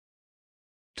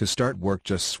To start work,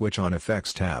 just switch on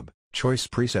Effects tab, choice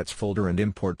Presets folder and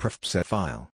import prfpset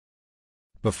file.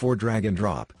 Before drag and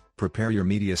drop, prepare your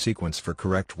media sequence for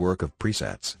correct work of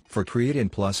presets. For Create in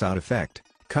plus Out effect,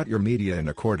 cut your media in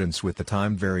accordance with the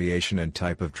time variation and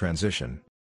type of transition.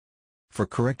 For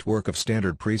correct work of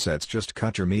standard presets, just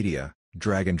cut your media,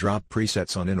 drag and drop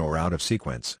presets on in or out of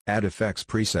sequence. Add effects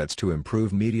presets to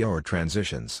improve media or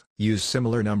transitions. Use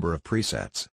similar number of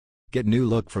presets. Get new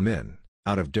look from in,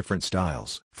 out of different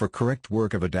styles. For correct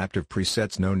work of adaptive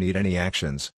presets, no need any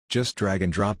actions, just drag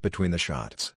and drop between the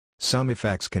shots. Some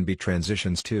effects can be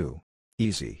transitions too.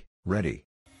 Easy, ready.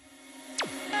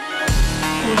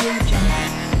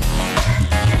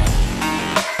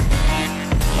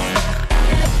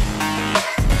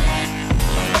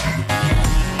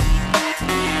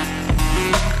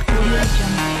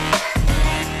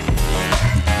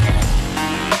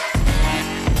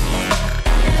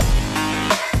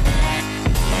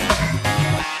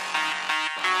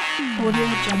 Audio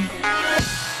Jungle.